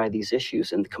complexify these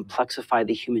issues and complexify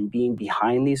the human being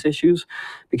behind these issues.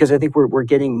 Because I think we're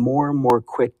getting more and more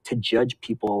quick to judge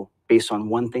people based on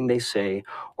one thing they say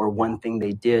or one thing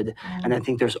they did. And I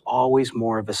think there's always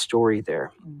more of a story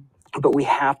there. But we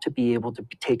have to be able to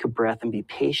take a breath and be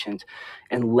patient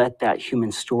and let that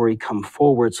human story come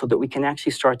forward, so that we can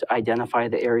actually start to identify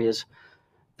the areas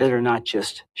that are not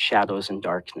just shadows and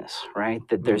darkness, right?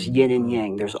 That there's yin and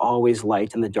yang. There's always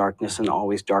light in the darkness and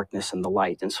always darkness in the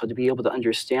light. And so to be able to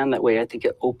understand that way, I think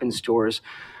it opens doors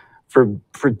for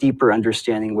deeper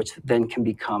understanding, which then can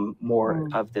become more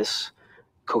of this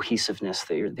cohesiveness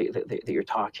that you're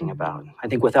talking about. I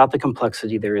think without the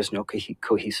complexity, there is no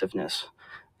cohesiveness.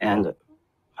 And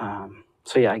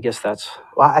so, yeah, I guess that's.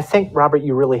 Well, I think, Robert,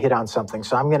 you really hit on something.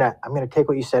 So I'm gonna take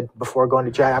what you said before going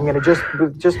to Jack. I'm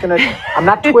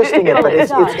not twisting it, but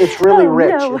it's really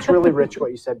rich. No. It's really rich what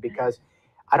you said, because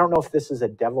I don't know if this is a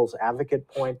devil's advocate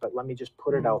point, but let me just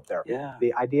put it out there. Yeah.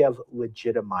 The idea of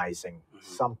legitimizing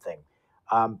something.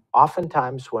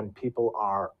 Oftentimes when people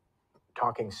are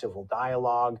talking civil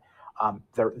dialogue,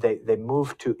 they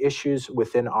move to issues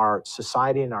within our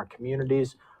society and our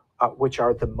communities, which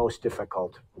are the most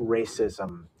difficult: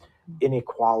 racism,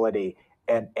 inequality,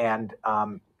 and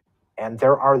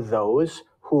there are those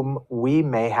whom we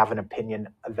may have an opinion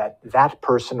that that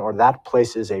person or that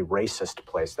place is a racist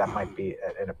place. That might be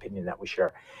an opinion that we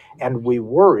share. And we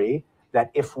worry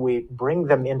that if we bring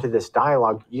them into this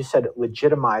dialogue, you said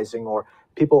legitimizing, or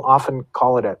people often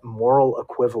call it a moral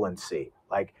equivalency.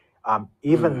 Like,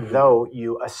 even though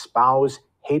you espouse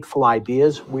hateful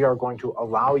ideas, we are going to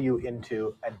allow you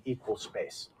into an equal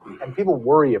space. And people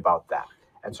worry about that.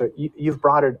 And so you've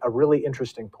brought a really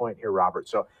interesting point here, Robert.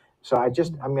 So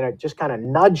I'm going to just kind of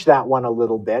nudge that one a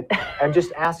little bit and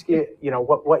just ask you,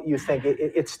 what you think.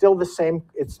 It's still the same.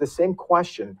 It's the same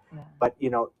question, but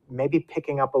maybe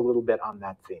picking up a little bit on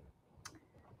that theme.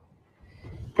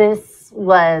 This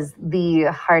was the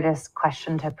hardest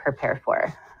question to prepare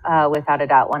for, without a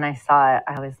doubt. When I saw it,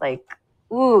 I was like,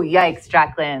 ooh, yikes,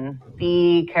 Jacqueline,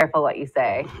 be careful what you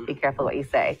say. Be careful what you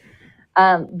say.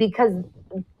 Because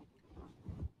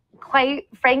quite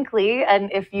frankly,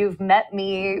 and if you've met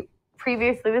me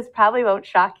previously, this probably won't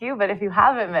shock you, but if you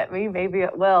haven't met me, maybe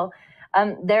it will.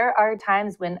 There are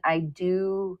times when I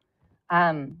do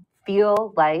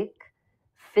feel like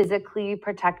physically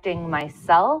protecting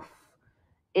myself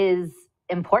is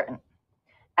important.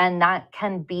 And that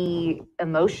can be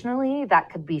emotionally, that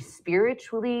could be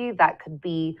spiritually, that could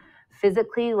be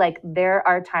physically. Like, there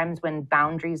are times when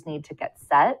boundaries need to get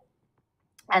set,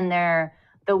 and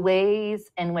the ways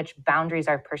in which boundaries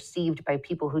are perceived by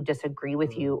people who disagree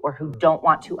with you or who don't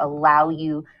want to allow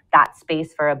you that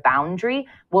space for a boundary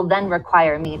will then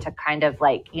require me to kind of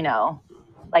like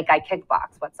I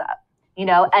kickbox, what's up?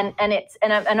 And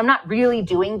I'm not really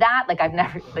doing that. Like, I've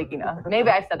never, maybe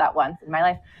I've said that once in my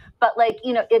life, but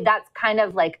that's kind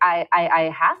of like,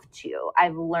 I have to.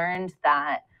 I've learned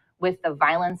that with the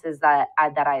violences that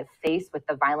I've faced, with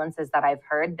the violences that I've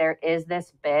heard, there is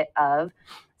this bit of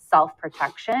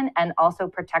self-protection and also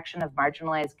protection of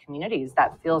marginalized communities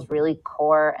that feels really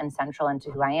core and central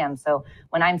into who I am. So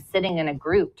when I'm sitting in a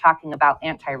group talking about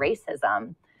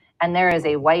anti-racism, and there is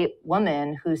a white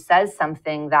woman who says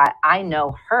something that I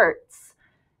know hurts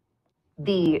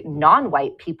the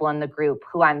non-white people in the group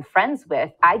who I'm friends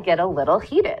with, I get a little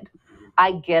heated.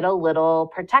 I get a little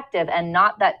protective. And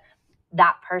not that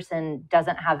that person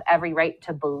doesn't have every right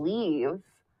to believe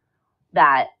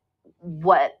that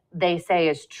what they say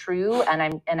is true.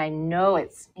 And I know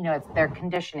it's their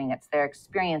conditioning, it's their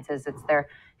experiences, it's their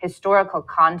historical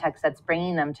context that's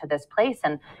bringing them to this place.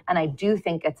 And I do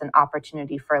think it's an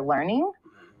opportunity for learning.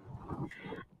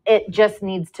 It just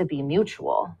needs to be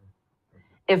mutual.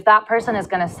 If that person is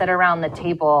going to sit around the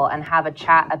table and have a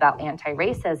chat about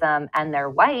anti-racism and they're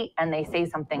white and they say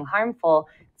something harmful,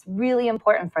 it's really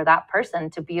important for that person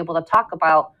to be able to talk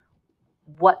about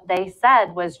what they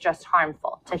said was just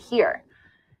harmful, to hear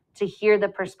the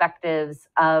perspectives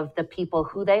of the people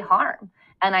who they harm.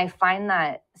 And I find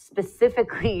that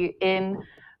specifically in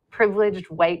privileged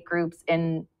white groups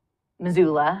in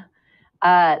Missoula,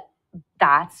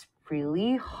 that's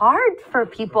really hard for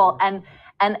people. And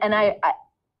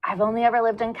I've only ever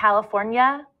lived in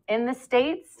California in the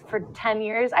States for 10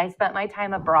 years. I spent my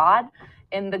time abroad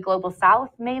in the global South,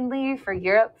 mainly for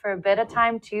Europe for a bit of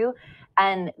time too.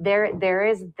 And there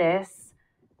is this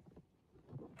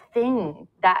thing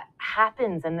that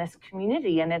happens in this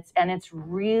community, and it's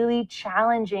really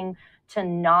challenging to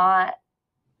not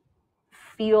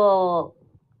feel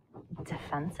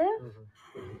defensive.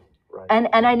 Right.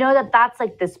 And I know that that's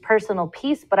like this personal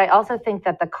piece, but I also think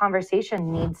that the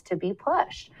conversation needs to be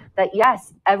pushed. That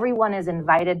yes, everyone is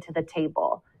invited to the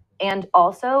table, and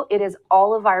also it is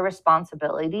all of our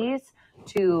responsibilities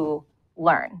to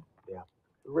learn.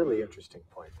 Really interesting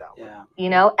point, that one.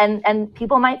 Yeah. And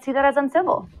people might see that as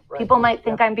uncivil. Right. People might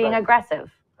think I'm being aggressive.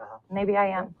 Maybe I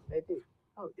am. Maybe.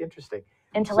 Oh, interesting.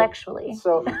 Intellectually.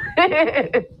 So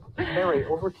Mary,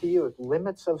 over to you.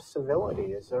 Limits of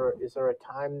civility. Is there a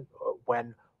time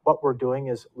when what we're doing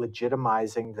is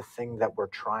legitimizing the thing that we're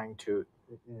trying to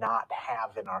not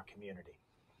have in our community?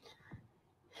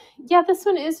 Yeah, this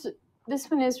one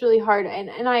is really hard,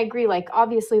 and I agree. Like,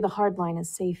 obviously, the hard line is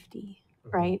safety.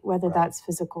 Right? Whether that's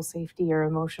physical safety or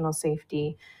emotional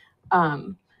safety.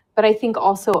 But I think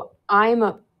also I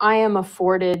am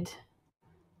afforded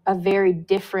a very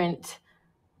different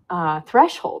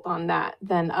threshold on that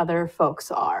than other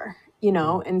folks are,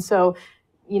 And so,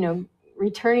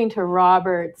 returning to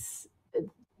Robert's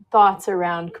thoughts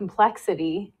around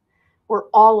complexity, we're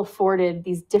all afforded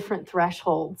these different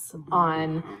thresholds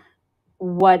on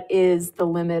what is the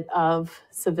limit of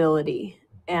civility.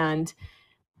 And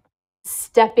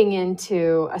stepping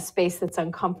into a space that's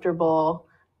uncomfortable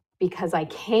because I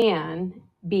can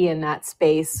be in that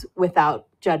space without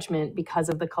judgment because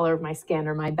of the color of my skin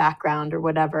or my background or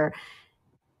whatever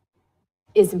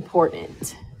is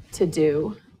important. to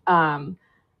do. And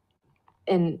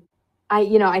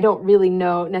I don't really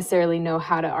necessarily know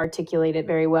how to articulate it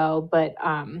very well, but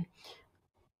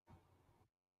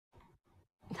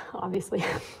obviously,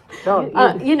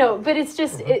 No, but it's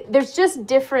just, there's just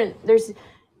different,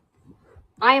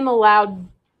 I am allowed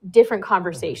different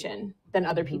conversation than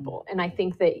other people. And I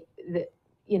think that,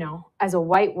 as a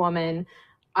white woman,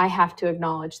 I have to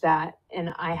acknowledge that,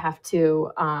 and I have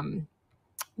to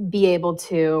be able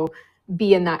to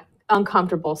be in that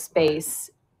uncomfortable space,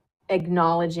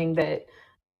 acknowledging that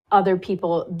other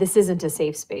people, this isn't a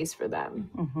safe space for them.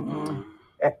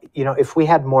 If we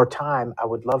had more time, I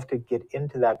would love to get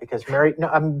into that, because Mary,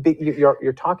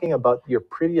 you're talking about your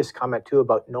previous comment too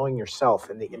about knowing yourself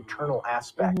and the internal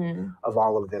aspect of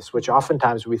all of this, which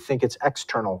oftentimes we think it's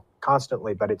external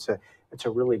constantly, but it's a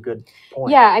really good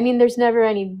point. Yeah, I mean, there's never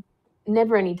any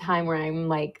time where I'm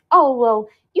like, oh, well,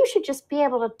 you should just be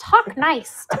able to talk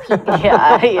nice to people.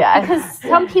 Yeah. Because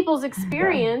some people's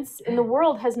experience in the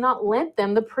world has not lent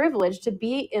them the privilege to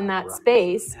be in that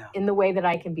space in the way that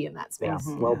I can be in that space.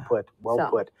 Yeah, well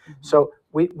put. So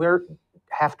we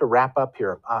have to wrap up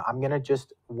here. I'm going to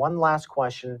just, one last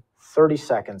question, 30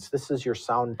 seconds. This is your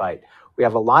sound bite. We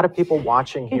have a lot of people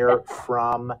watching here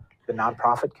from the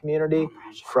nonprofit community,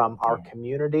 from our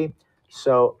community.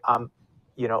 So,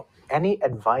 any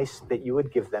advice that you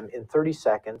would give them in 30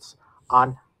 seconds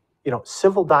on,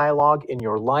 civil dialogue in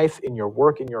your life, in your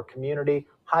work, in your community?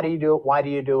 How do you do it? Why do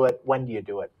you do it? When do you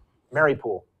do it? Mary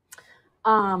Poole.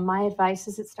 My advice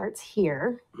is it starts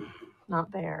here,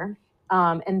 not there.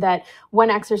 And that one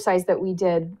exercise that we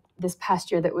did this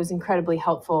past year that was incredibly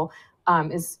helpful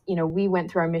is, we went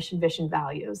through our mission, vision,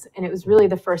 values. And it was really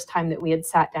the first time that we had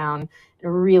sat down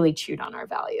and really chewed on our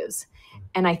values.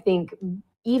 And I think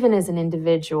even as an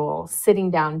individual,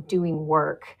 sitting down, doing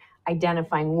work,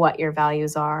 identifying what your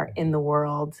values are in the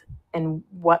world and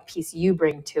what piece you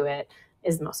bring to it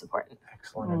is the most important.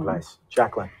 Excellent advice.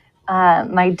 Jacqueline.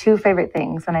 My two favorite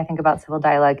things when I think about civil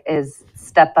dialogue is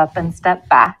step up and step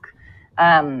back.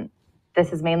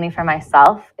 This is mainly for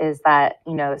myself, is that,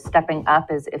 stepping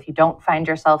up is if you don't find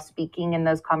yourself speaking in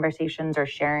those conversations or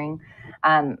sharing,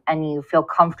 and you feel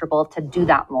comfortable to do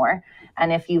that more.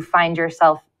 And if you find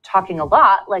yourself talking a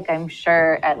lot, like I'm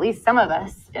sure at least some of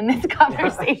us in this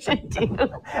conversation do,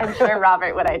 I'm sure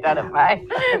Robert would identify,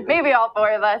 maybe all four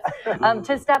of us,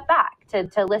 to step back,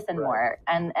 to listen more.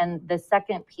 And the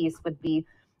second piece would be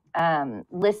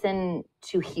listen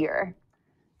to hear.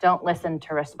 Don't listen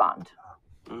to respond.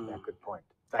 Yeah, good point.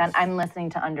 And I'm listening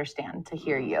to understand, to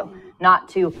hear you, not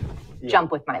to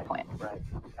jump with my point. Right.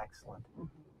 Excellent.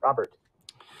 Robert.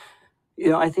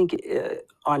 I think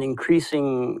on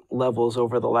increasing levels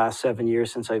over the last 7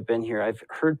 years since I've been here, I've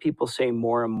heard people say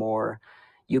more and more,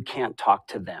 you can't talk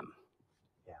to them.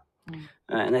 Yeah.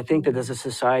 And I think that as a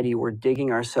society, we're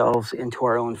digging ourselves into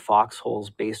our own foxholes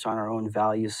based on our own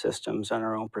value systems and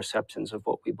our own perceptions of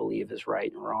what we believe is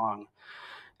right and wrong.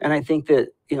 And I think that,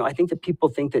 people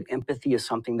think that empathy is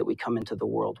something that we come into the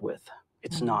world with.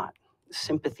 It's not.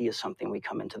 Sympathy is something we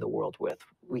come into the world with.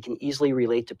 We can easily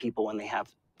relate to people when they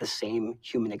have the same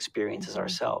human experience as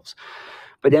ourselves.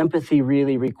 But empathy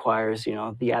really requires,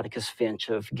 the Atticus Finch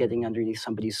of getting underneath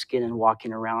somebody's skin and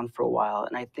walking around for a while.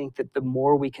 And I think that the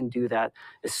more we can do that,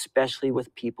 especially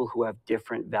with people who have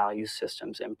different value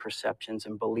systems and perceptions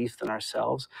and beliefs than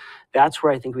ourselves, that's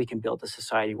where I think we can build a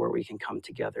society where we can come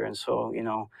together. And so,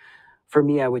 for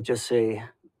me, I would just say,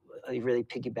 I really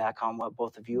piggyback on what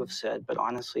both of you have said, but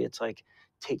honestly, it's like,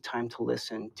 take time to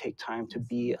listen, take time to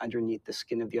be underneath the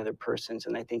skin of the other persons.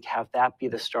 And I think have that be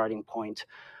the starting point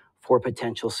for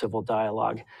potential civil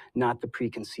dialogue, not the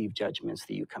preconceived judgments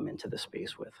that you come into the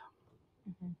space with.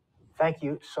 Thank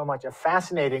you so much. A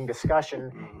fascinating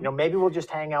discussion. Maybe we'll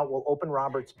just hang out. We'll open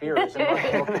Robert's beers and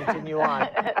we'll continue on.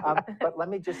 But let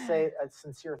me just say a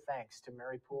sincere thanks to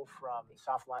Mary Poole from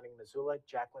Soft Landing, Missoula,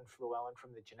 Jacqueline Flewellen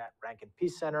from the Jeannette Rankin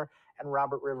Peace Center, and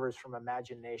Robert Rivers from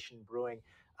Imagine Nation Brewing.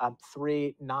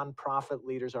 Three nonprofit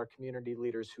leaders, our community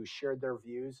leaders who shared their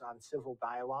views on civil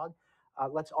dialogue.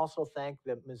 Let's also thank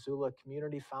the Missoula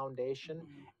Community Foundation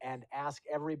and ask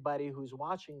everybody who's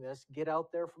watching this, get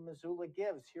out there for Missoula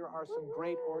Gives. Here are some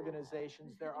great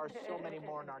organizations. There are so many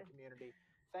more in our community.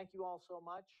 Thank you all so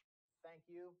much. Thank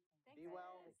you. Be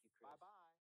well. Bye-bye.